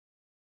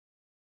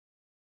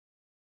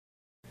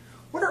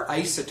What are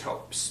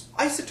isotopes?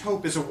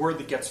 Isotope is a word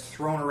that gets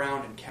thrown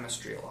around in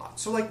chemistry a lot.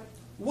 So,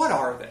 what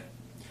are they?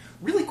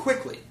 Really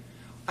quickly,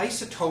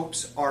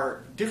 isotopes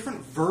are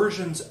different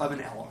versions of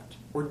an element,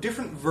 or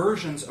different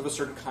versions of a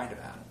certain kind of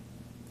atom.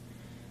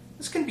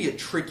 This can be a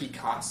tricky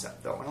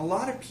concept, though, and a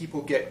lot of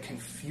people get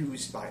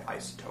confused by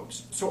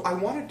isotopes. So I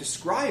want to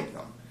describe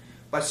them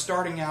by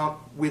starting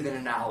out with an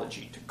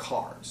analogy to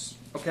cars,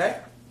 okay?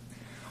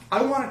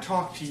 I want to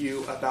talk to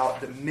you about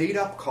the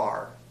made-up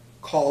car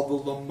called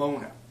the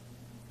Lamona,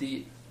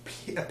 the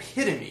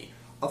epitome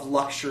of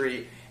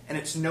luxury, and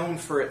it's known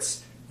for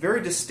its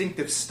very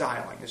distinctive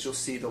styling. As you'll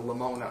see, the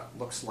Lamona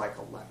looks like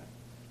a lemon.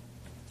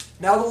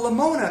 Now, the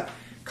Lamona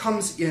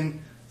comes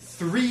in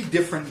 3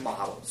 different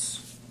models.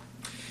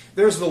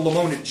 There's the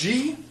Lamona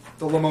G,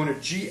 the Lamona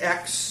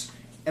GX,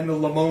 and the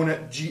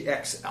Lamona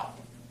GXL.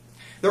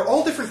 They're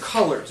all different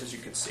colors, as you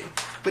can see,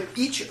 but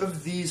each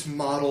of these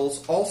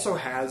models also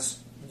has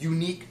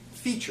unique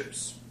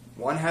features.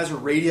 One has a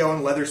radio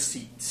and leather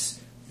seats.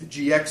 The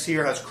GX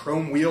here has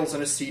chrome wheels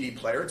and a CD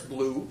player. It's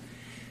blue.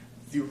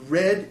 The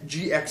red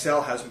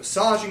GXL has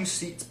massaging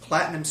seats,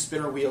 platinum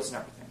spinner wheels, and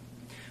everything.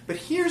 But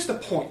here's the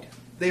point.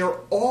 They are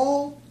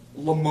all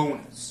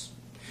Lamonas.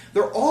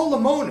 They're all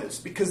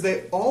Lamonas because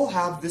they all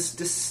have this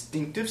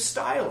distinctive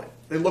styling.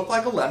 They look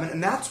like a lemon,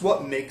 and that's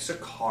what makes a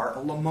car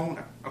a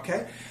Lamona,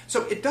 okay?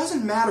 So it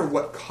doesn't matter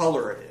what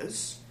color it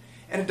is,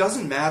 and it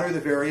doesn't matter the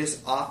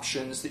various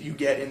options that you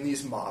get in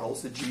these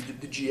models, the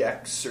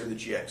GX or the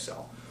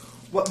GXL.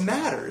 What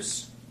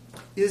matters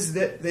is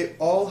that they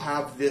all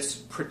have this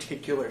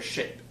particular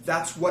shape.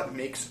 That's what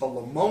makes a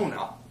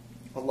Lamona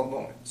a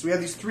Lamona. So we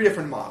have these 3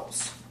 different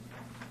models.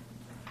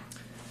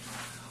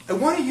 I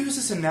want to use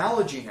this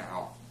analogy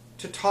now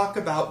to talk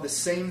about the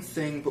same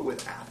thing but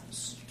with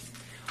atoms.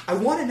 I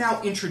want to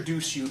now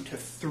introduce you to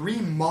 3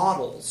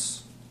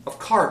 models of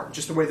carbon,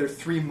 just the way there are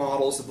 3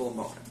 models of the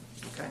Lamona.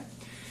 Okay?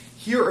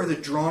 Here are the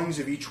drawings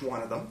of each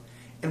one of them,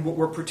 and what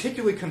we're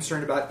particularly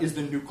concerned about is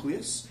the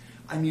nucleus.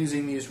 I'm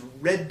using these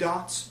red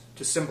dots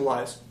to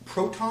symbolize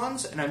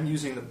protons, and I'm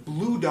using the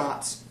blue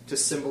dots to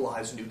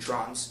symbolize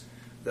neutrons.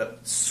 The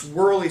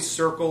swirly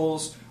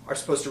circles are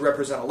supposed to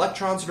represent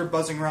electrons that are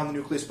buzzing around the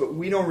nucleus, but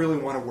we don't really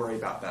want to worry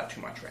about that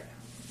too much right now.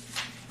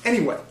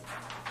 Anyway,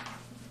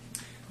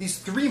 these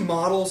 3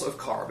 models of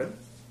carbon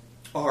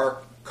are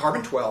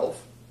carbon-12,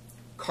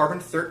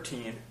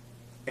 carbon-13,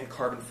 and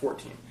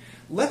carbon-14.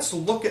 Let's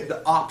look at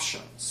the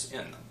options in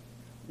them.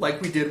 Like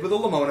we did with the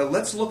Lamona,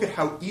 let's look at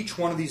how each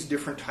one of these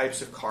different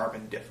types of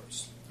carbon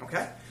differs.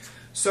 Okay?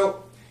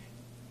 So,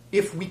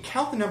 if we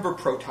count the number of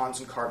protons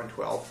in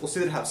carbon-12, we'll see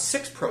that it has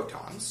 6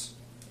 protons,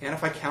 and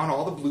if I count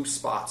all the blue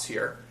spots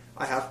here,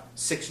 I have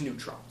 6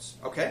 neutrons.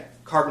 Okay?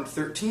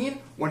 Carbon-13,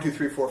 1, 2,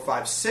 3, 4,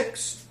 5,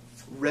 6.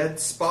 Red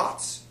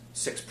spots,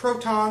 6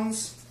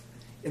 protons.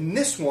 In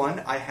this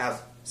one, I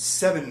have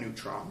 7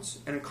 neutrons.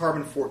 And in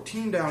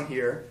carbon-14 down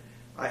here,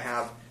 I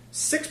have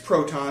 6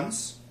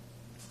 protons,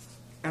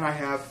 and I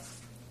have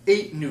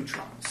 8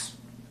 neutrons.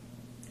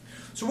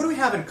 So what do we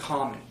have in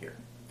common here?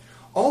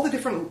 All the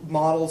different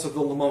models of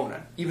the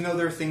Lamona, even though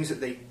there are things that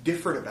they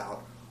differed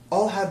about,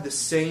 all have the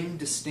same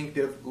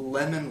distinctive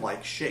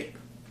lemon-like shape.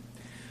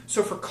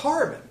 So for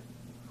carbon,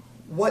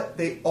 what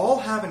they all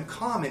have in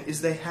common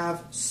is they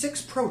have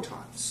 6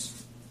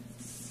 protons.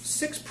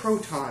 6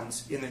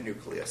 protons in the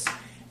nucleus.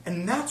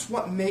 And that's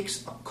what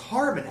makes a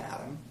carbon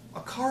atom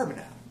a carbon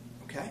atom.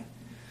 Okay?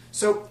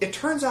 So it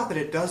turns out that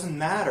it doesn't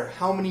matter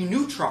how many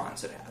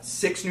neutrons it has.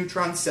 6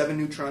 neutrons, 7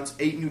 neutrons,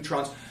 8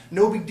 neutrons.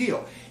 No big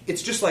deal.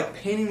 It's just like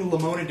painting the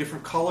Lamona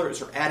different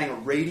colors or adding a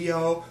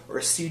radio or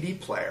a CD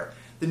player.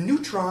 The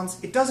neutrons,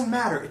 it doesn't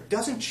matter. It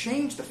doesn't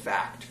change the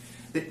fact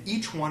that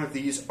each one of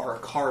these are a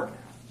carbon atom.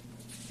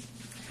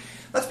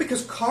 That's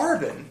because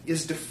carbon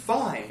is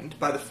defined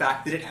by the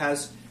fact that it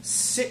has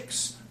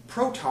 6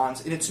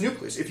 protons in its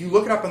nucleus. If you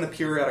look it up on the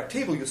periodic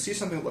table, you'll see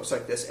something that looks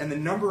like this, and the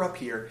number up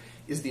here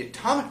is the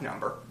atomic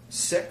number,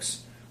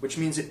 6, which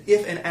means that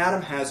if an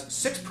atom has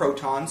 6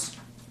 protons,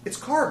 it's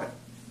carbon.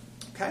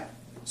 Okay?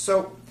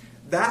 So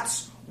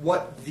that's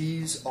what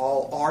these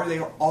all are. They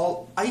are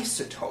all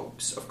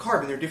isotopes of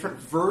carbon. They're different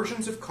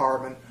versions of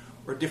carbon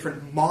or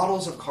different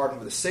models of carbon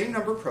with the same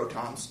number of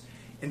protons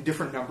and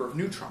different number of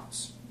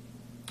neutrons.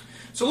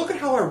 So look at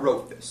how I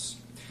wrote this.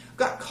 I've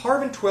got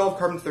carbon-12,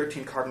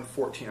 carbon-13,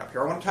 carbon-14 up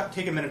here. I want to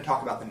take a minute and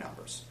talk about the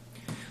numbers.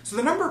 So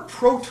the number of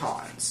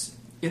protons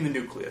in the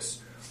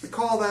nucleus, we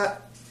call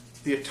that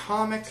the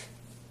atomic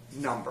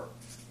number.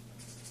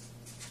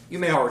 You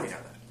may already know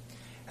that.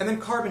 And then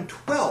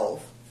carbon-12,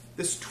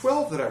 this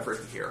 12 that I've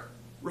written here,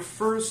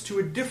 refers to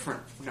a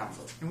different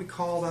number, and we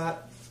call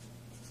that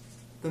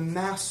the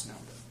mass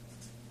number.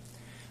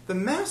 The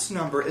mass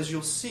number, as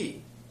you'll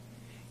see,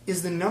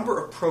 is the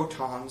number of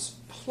protons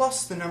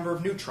plus the number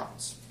of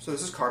neutrons. So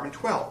this is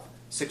carbon-12.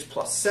 6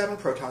 plus 7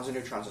 protons and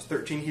neutrons is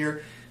 13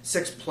 here.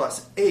 6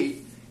 plus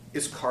 8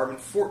 is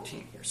carbon-14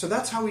 here. So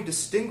that's how we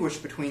distinguish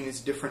between these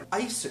different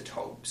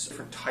isotopes,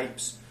 different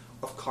types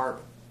of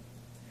carbon.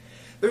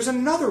 There's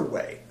another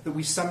way that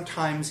we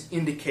sometimes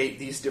indicate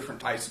these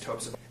different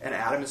isotopes of an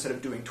atom instead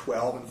of doing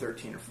 12 and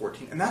 13 or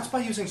 14, and that's by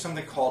using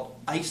something called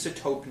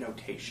isotope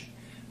notation.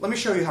 Let me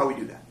show you how we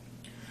do that.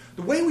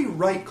 The way we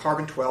write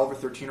carbon 12 or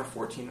 13 or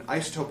 14 in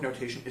isotope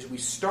notation is we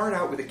start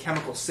out with a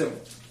chemical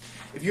symbol.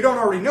 If you don't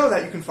already know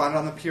that, you can find it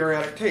on the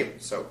periodic table.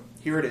 So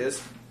here it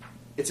is.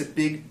 It's a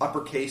big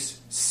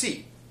uppercase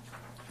C.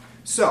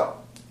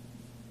 So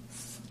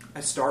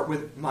I start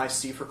with my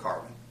C for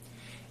carbon.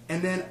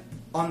 And then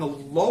on the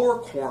lower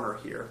corner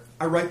here,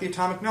 I write the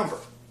atomic number.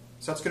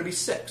 So that's going to be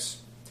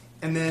 6.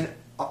 And then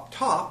up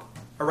top,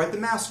 I write the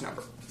mass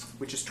number,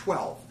 which is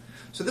 12.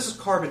 So this is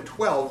carbon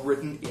 12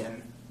 written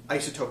in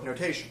isotope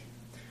notation.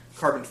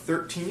 Carbon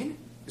 13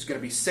 is going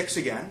to be 6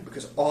 again,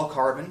 because all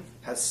carbon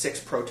has 6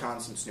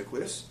 protons in its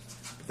nucleus.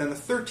 But then the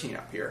 13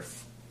 up here.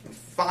 And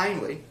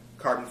finally,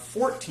 carbon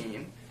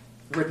 14,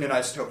 written in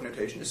isotope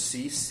notation, is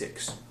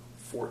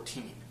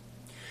C614.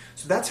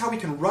 So that's how we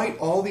can write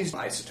all these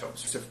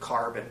isotopes of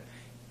carbon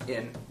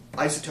in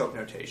isotope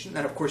notation.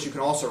 And of course, you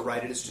can also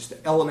write it as just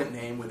the element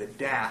name with a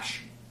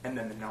dash and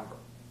then the number.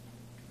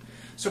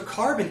 So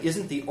carbon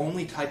isn't the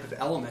only type of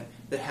element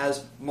that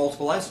has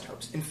multiple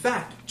isotopes. In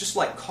fact, just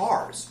like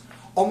cars,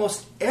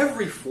 almost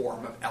every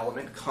form of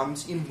element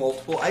comes in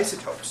multiple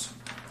isotopes.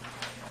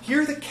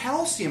 Here are the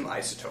calcium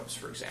isotopes,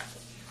 for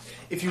example.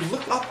 If you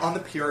look up on the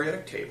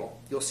periodic table,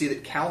 you'll see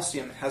that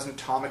calcium has an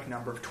atomic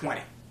number of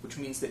 20, which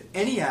means that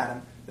any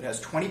atom that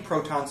has 20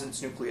 protons in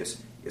its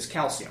nucleus is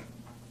calcium.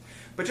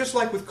 But just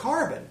like with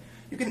carbon,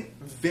 you can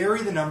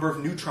vary the number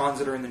of neutrons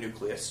that are in the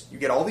nucleus. You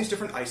get all these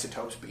different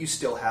isotopes, but you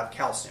still have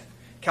calcium.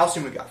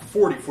 Calcium, we've got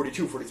 40,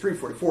 42, 43,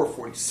 44,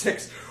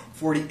 46,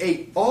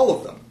 48. All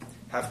of them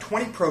have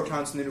 20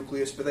 protons in the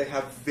nucleus, but they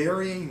have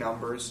varying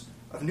numbers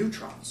of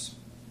neutrons.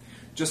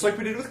 Just like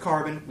we did with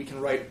carbon, we can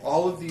write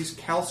all of these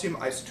calcium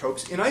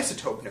isotopes in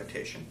isotope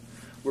notation,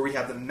 where we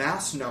have the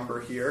mass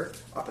number here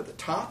up at the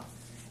top,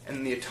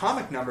 and the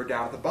atomic number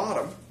down at the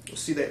bottom. You'll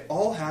see they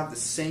all have the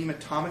same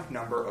atomic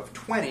number of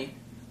 20,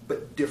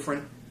 but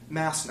different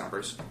mass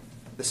numbers,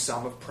 the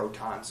sum of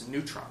protons and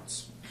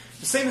neutrons.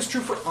 The same is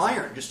true for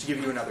iron, just to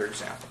give you another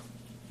example.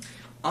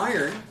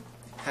 Iron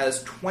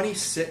has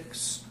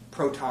 26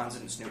 protons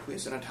in its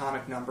nucleus, an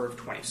atomic number of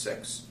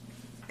 26.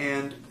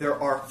 And there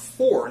are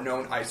 4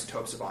 known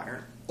isotopes of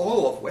iron,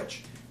 all of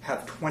which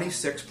have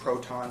 26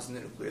 protons in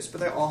the nucleus,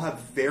 but they all have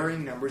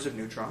varying numbers of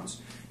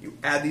neutrons. You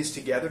add these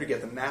together to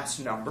get the mass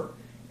number,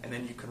 and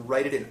then you can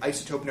write it in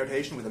isotope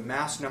notation with a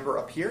mass number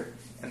up here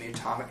and the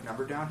atomic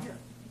number down here.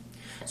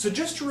 So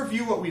just to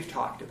review what we've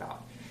talked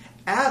about,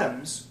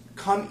 atoms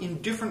come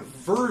in different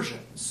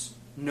versions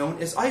known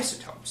as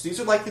isotopes. These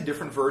are like the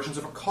different versions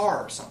of a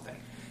car or something.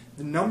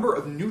 The number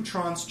of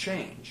neutrons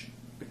change,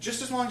 but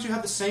just as long as you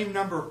have the same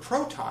number of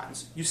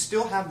protons, you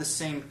still have the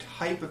same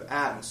type of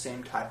atom, the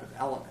same type of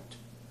element.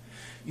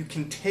 You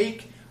can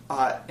take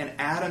an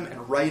atom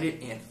and write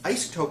it in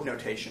isotope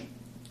notation,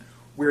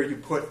 where you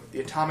put the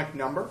atomic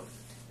number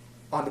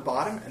on the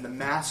bottom and the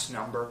mass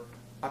number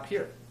up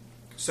here.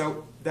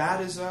 So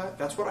that's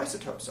what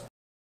isotopes are.